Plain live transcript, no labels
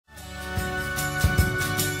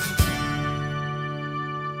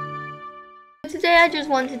yeah, I just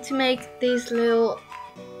wanted to make these little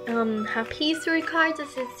happy history cards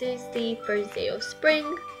as it is the first day of spring.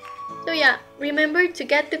 So yeah, remember to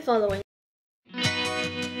get the following.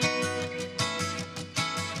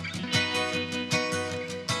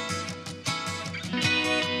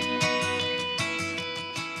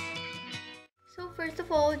 So first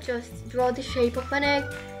of all, just draw the shape of an egg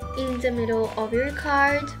in the middle of your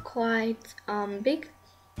card, quite big,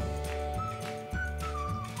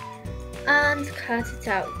 and cut it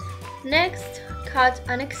out. Next, cut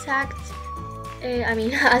an exact,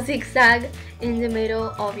 a zigzag in the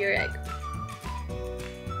middle of your egg.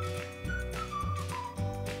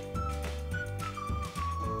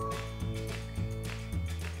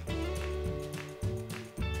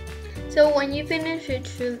 So when you finish, it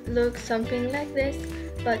should look something like this,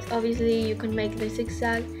 but obviously you can make the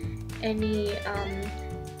zigzag any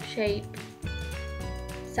shape,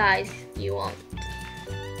 size you want.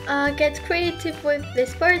 Get creative with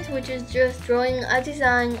this part, which is just drawing a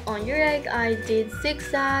design on your egg. I did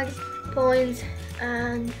zigzags, points,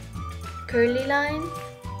 and curly lines.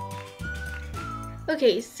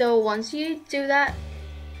 Okay, so once you do that,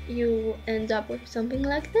 you end up with something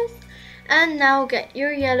like this. And now get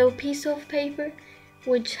your yellow piece of paper,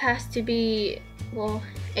 which has to be, well,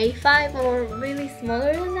 A5 or really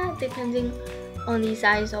smaller than that, depending on the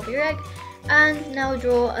size of your egg. And now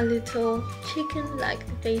draw a little chicken, like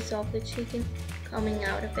the face of the chicken coming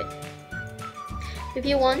out of it. If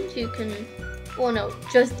you want, you can, well no,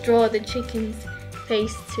 just draw the chicken's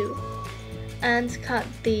face too. And cut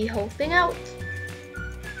the whole thing out.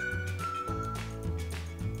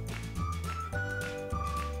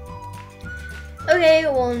 Okay,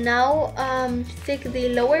 well now stick the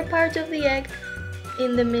lower part of the egg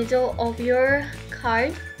in the middle of your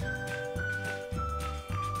card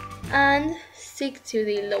and stick to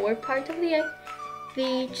the lower part of the egg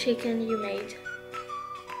the chicken you made.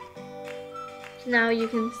 Now you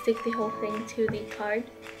can stick the whole thing to the card.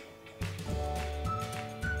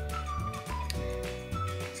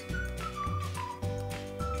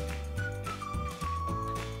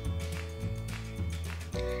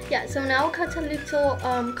 Yeah, so now cut a little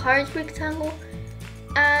card rectangle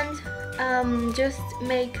and just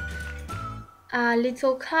make a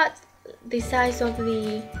little cut the size of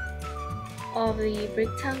the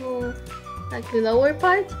rectangle, like the lower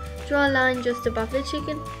part. Draw a line just above the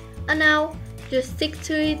chicken, and now just stick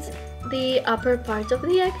to it the upper part of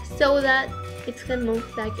the egg so that it can move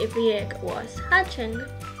like if the egg was hatching.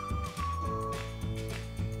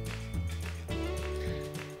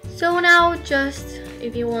 So now just,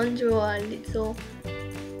 if you want, draw a little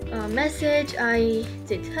message. I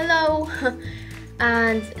did hello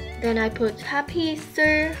and then I put happy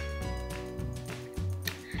Easter,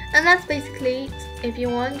 and that's basically it. If you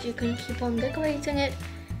want, you can keep on decorating it,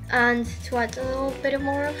 and to add a little bit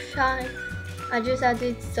more of shine, I just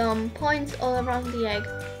added some points all around the egg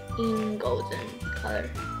in golden color.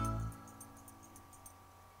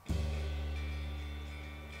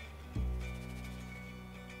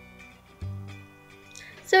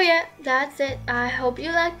 So yeah, that's it. I hope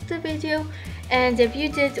you liked the video, and if you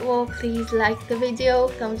did, well, please like the video,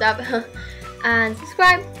 thumbs up and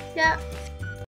subscribe. Yeah.